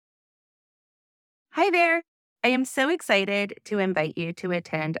Hi there. I am so excited to invite you to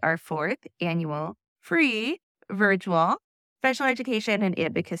attend our fourth annual free virtual special education and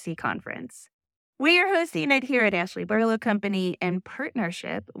advocacy conference. We are hosting it here at Ashley Barlow Company in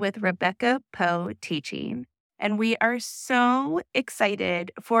partnership with Rebecca Poe Teaching. And we are so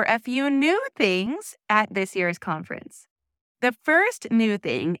excited for a few new things at this year's conference. The first new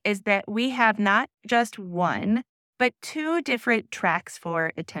thing is that we have not just one, but two different tracks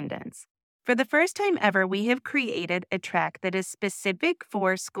for attendance. For the first time ever, we have created a track that is specific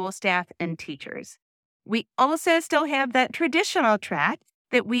for school staff and teachers. We also still have that traditional track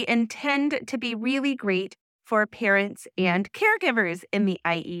that we intend to be really great for parents and caregivers in the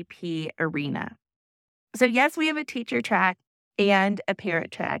IEP arena. So, yes, we have a teacher track and a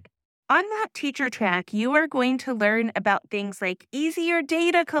parent track. On that teacher track, you are going to learn about things like easier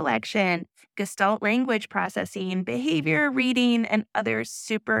data collection, Gestalt language processing, behavior reading, and other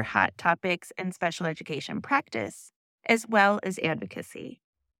super hot topics in special education practice, as well as advocacy.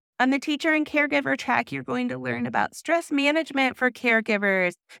 On the teacher and caregiver track, you're going to learn about stress management for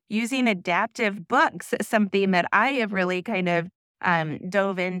caregivers, using adaptive books, something that I have really kind of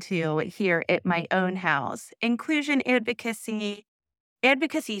dove into here at my own house, inclusion advocacy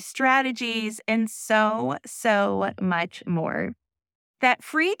strategies, and so much more. That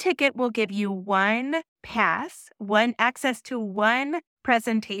free ticket will give you one access to one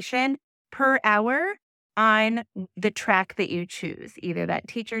presentation per hour on the track that you choose, either that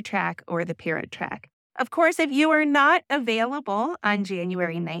teacher track or the parent track. Of course, if you are not available on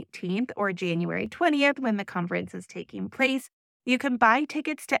January 19th or January 20th when the conference is taking place, you can buy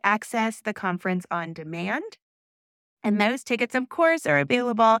tickets to access the conference on demand. And those tickets, of course, are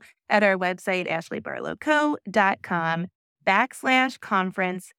available at our website,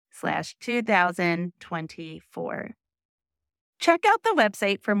 ashleybarlowco.com/conference/2024. Check out the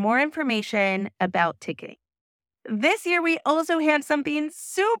website for more information about ticketing. This year, we also have something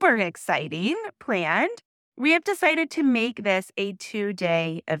super exciting planned. We have decided to make this a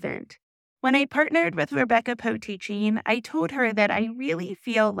 2-day event. When I partnered with Rebecca Poe Teaching, I told her that I really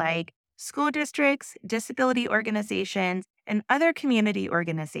feel like school districts, disability organizations, and other community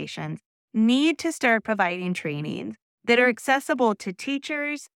organizations need to start providing trainings that are accessible to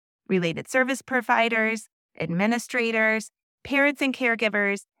teachers, related service providers, administrators, parents and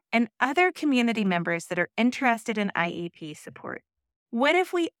caregivers, and other community members that are interested in IEP support. What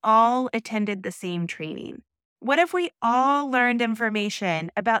if we all attended the same training? What if we all learned information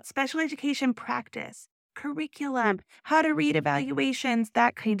about special education practice, curriculum, how to read evaluations,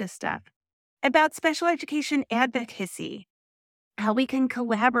 that kind of stuff? About special education advocacy, how we can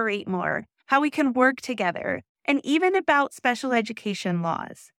collaborate more, how we can work together, and even about special education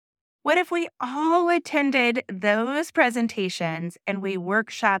laws. What if we all attended those presentations and we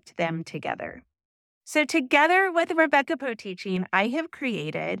workshopped them together? So together with Rebecca Poe Teaching, I have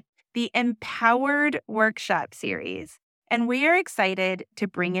created the Empowered Workshop Series, and we are excited to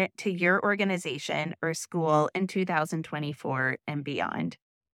bring it to your organization or school in 2024 and beyond.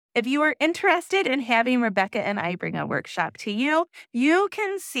 If you are interested in having Rebecca and I bring a workshop to you, you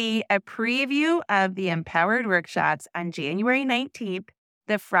can see a preview of the Empowered Workshops on January 19th,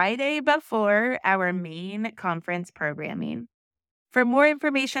 the Friday before our main conference programming. For more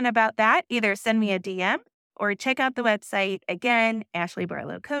information about that, either send me a DM or check out the website, again,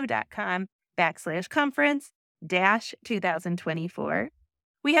 ashleybarlowco.com/conference-2024.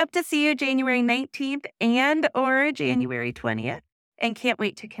 We hope to see you January 19th and or January 20th, and can't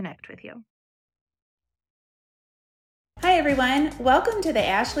wait to connect with you. Hi, everyone. Welcome to the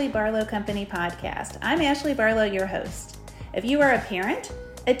Ashley Barlow Company podcast. I'm Ashley Barlow, your host. If you are a parent,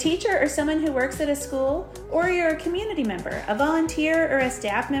 a teacher, or someone who works at a school, or you're a community member, a volunteer, or a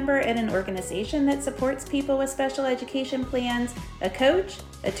staff member at an organization that supports people with special education plans, a coach,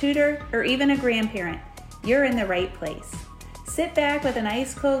 a tutor, or even a grandparent, you're in the right place. Sit back with an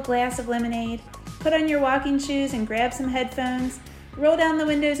ice cold glass of lemonade, put on your walking shoes and grab some headphones, roll down the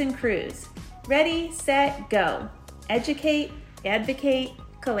windows and cruise. Ready, set, go. Educate, advocate,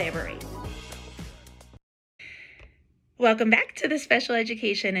 collaborate. Welcome back to the Special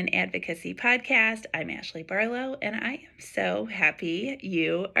Education and Advocacy Podcast. I'm Ashley Barlow, and I am so happy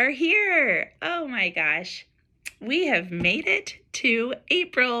you are here. Oh my gosh. We have made it to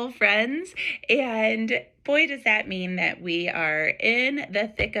April, friends, and boy, does that mean that we are in the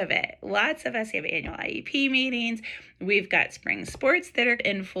thick of it. Lots of us have annual IEP meetings. We've got spring sports that are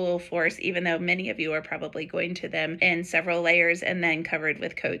in full force, even though many of you are probably going to them in several layers and then covered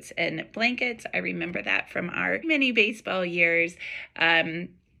with coats and blankets. I remember that from our mini baseball years.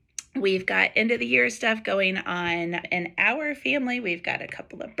 We've got end of the year stuff going on in our family. We've got a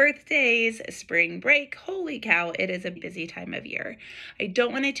couple of birthdays, spring break. Holy cow, it is a busy time of year. I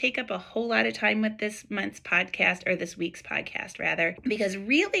don't want to take up a whole lot of time with this month's podcast, or this week's podcast rather, because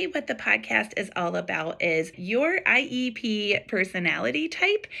really what the podcast is all about is your IEP personality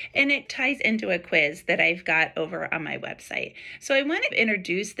type, and it ties into a quiz that I've got over on my website. So I want to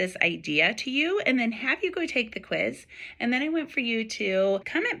introduce this idea to you and then have you go take the quiz. And then I want for you to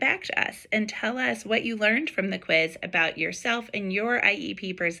comment back to us and tell us what you learned from the quiz about yourself and your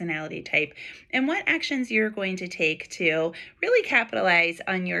IEP personality type, and what actions you're going to take to really capitalize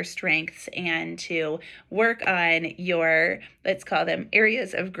on your strengths and to work on your, let's call them,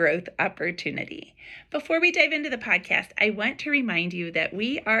 areas of growth opportunity. Before we dive into the podcast, I want to remind you that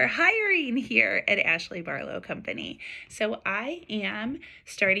we are hiring here at Ashley Barlow Company. So I am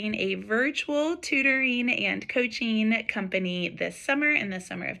starting a virtual tutoring and coaching company this summer, in the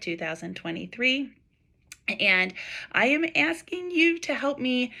summer of 2023. And I am asking you to help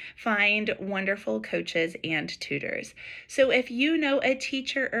me find wonderful coaches and tutors. So if you know a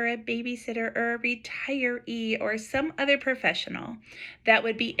teacher or a babysitter or a retiree or some other professional that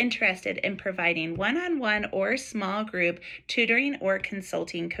would be interested in providing one-on-one or small group tutoring or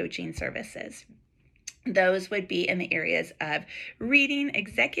consulting coaching services, those would be in the areas of reading,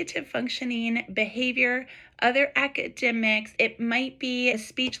 executive functioning, behavior, other academics. It might be a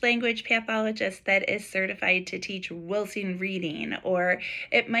speech language pathologist that is certified to teach Wilson reading, or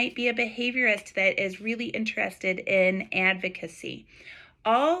it might be a behaviorist that is really interested in advocacy.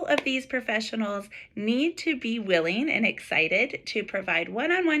 All of these professionals need to be willing and excited to provide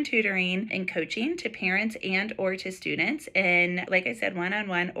one-on-one tutoring and coaching to parents and or to students in, like I said,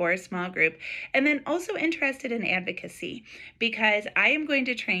 one-on-one or a small group, and then also interested in advocacy, because I am going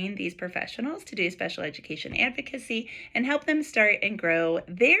to train these professionals to do special education advocacy and help them start and grow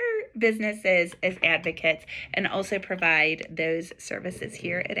their businesses as advocates, and also provide those services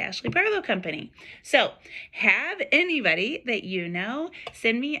here at Ashley Barlow Company. So have anybody that you know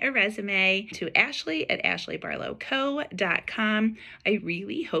send me a resume to ashley@ashleybarlowco.com. I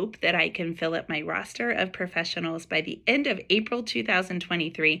really hope that I can fill up my roster of professionals by the end of April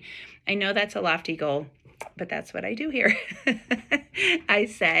 2023. I know that's a lofty goal, but that's what I do here. I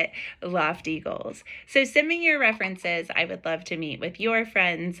set lofty goals. So send me your references. I would love to meet with your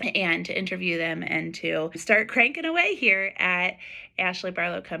friends and to interview them and to start cranking away here at Ashley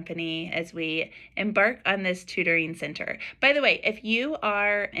Barlow Company as we embark on this tutoring center. By the way, if you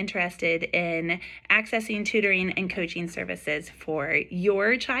are interested in accessing tutoring and coaching services for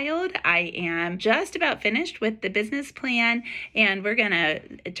your child, I am just about finished with the business plan, and we're going to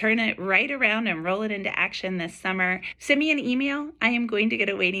turn it right around and roll it into action this summer. Send me an email. I am going to get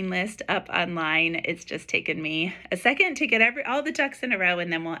a waiting list up online. It's just taken me a second to get all the ducks in a row,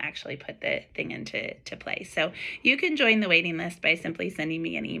 and then we'll actually put the thing into place. So you can join the waiting list by simply sending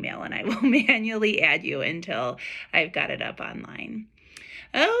me an email, and I will manually add you until I've got it up online.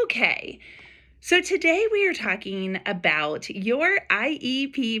 Okay. So today we are talking about your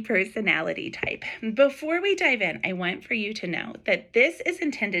IEP personality type. Before we dive in, I want for you to know that this is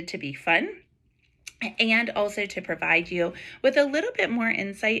intended to be fun, and also to provide you with a little bit more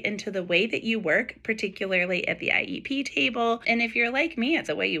insight into the way that you work, particularly at the IEP table. And if you're like me, it's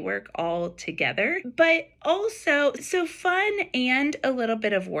a way you work all together, but also so fun and a little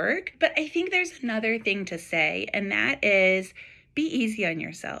bit of work. But I think there's another thing to say, and that is be easy on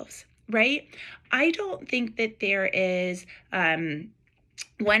yourselves, right? I don't think that there is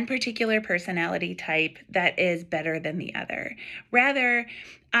one particular personality type that is better than the other. Rather,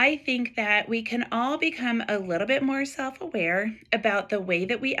 I think that we can all become a little bit more self-aware about the way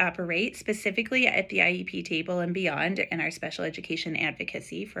that we operate, specifically at the IEP table and beyond, in our special education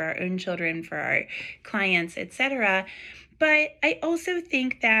advocacy for our own children, for our clients, etc. But I also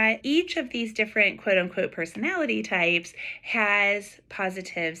think that each of these different quote-unquote personality types has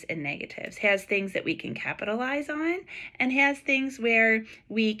positives and negatives, has things that we can capitalize on, and has things where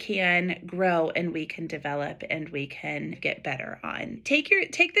we can grow and we can develop and we can get better on. Take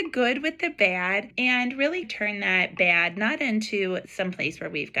the good with the bad and really turn that bad not into some place where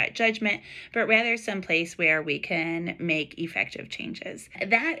we've got judgment, but rather some place where we can make effective changes.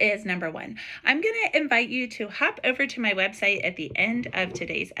 That is number one. I'm going to invite you to hop over to my website at the end of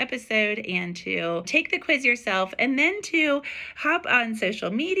today's episode and to take the quiz yourself, and then to hop on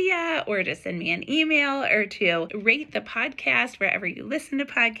social media or to send me an email or to rate the podcast wherever you listen to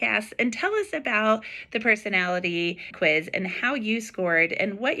podcasts and tell us about the personality quiz and how you scored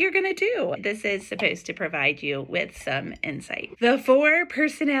and what you're going to do. This is supposed to provide you with some insight. The 4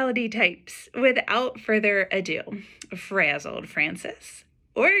 personality types. Without further ado, Frazzled Francis,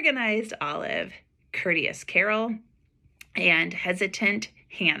 organized Olive, courteous Carol, and hesitant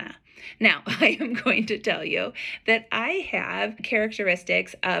Hannah. Now, I am going to tell you that I have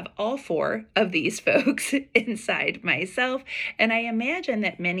characteristics of all four of these folks inside myself, and I imagine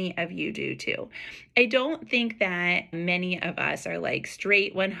that many of you do too. I don't think that many of us are like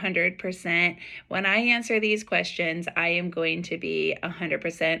straight 100%. When I answer these questions, I am going to be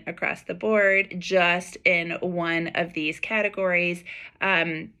 100% across the board, just in one of these categories.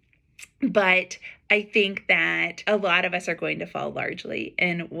 But I think that a lot of us are going to fall largely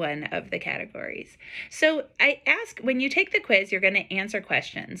in one of the categories. So I ask, when you take the quiz, you're going to answer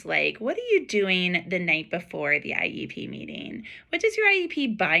questions like, what are you doing the night before the IEP meeting? What does your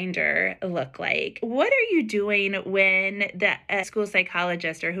IEP binder look like? What are you doing when the school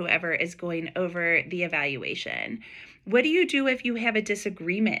psychologist or whoever is going over the evaluation? What do you do if you have a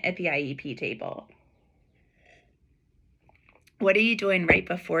disagreement at the IEP table? What are you doing right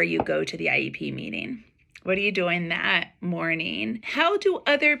before you go to the IEP meeting? What are you doing that morning? How do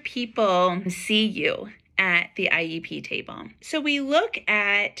other people see you at the IEP table? So we look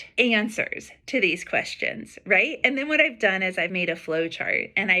at answers to these questions, right? And then what I've done is I've made a flow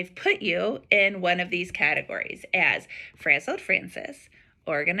chart and I've put you in one of these categories as frazzled Francis,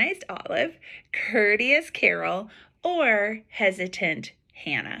 organized Olive, courteous Carol, or hesitant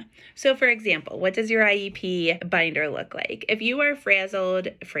Hannah. So for example, what does your IEP binder look like? If you are frazzled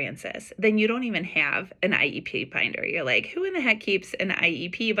Francis, then you don't even have an IEP binder. You're like, who in the heck keeps an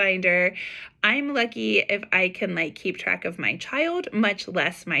IEP binder? I'm lucky if I can keep track of my child, much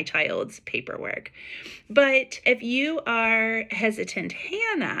less my child's paperwork. But if you are hesitant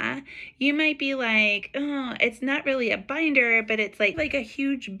Hannah, you might be like, oh, it's not really a binder, but it's like a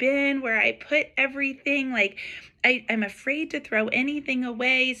huge bin where I put everything. I'm afraid to throw anything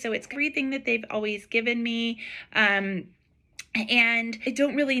away, so it's everything that they've always given me. And I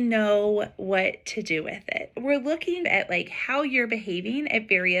don't really know what to do with it. We're looking at how you're behaving at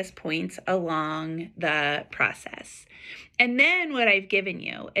various points along the process. And then what I've given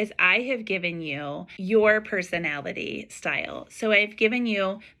you is I have given you your personality style. So I've given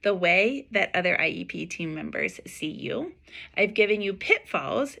you the way that other IEP team members see you. I've given you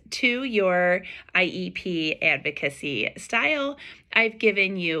pitfalls to your IEP advocacy style. I've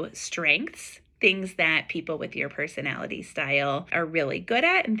given you strengths, things that people with your personality style are really good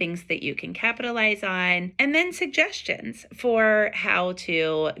at and things that you can capitalize on, and then suggestions for how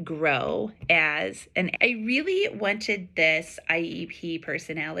to grow as I really wanted this IEP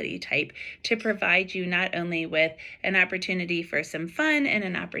personality type to provide you not only with an opportunity for some fun and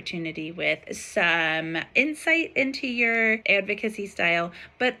an opportunity with some insight into your advocacy style,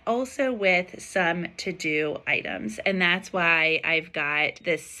 but also with some to-do items. And that's why I've got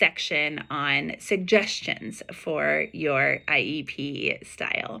this section on suggestions for your IEP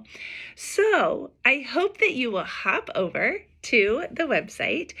style. So I hope that you will hop over to the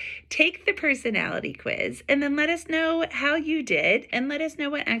website, take the personality quiz, and then let us know how you did and let us know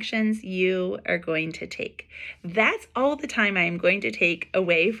what actions you are going to take. That's all the time I'm going to take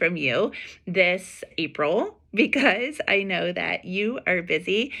away from you this April, because I know that you are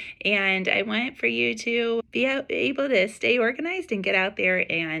busy and I want for you to be able to stay organized and get out there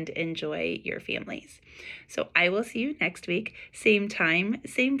and enjoy your families. So I will see you next week, same time,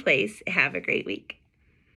 same place. Have a great week.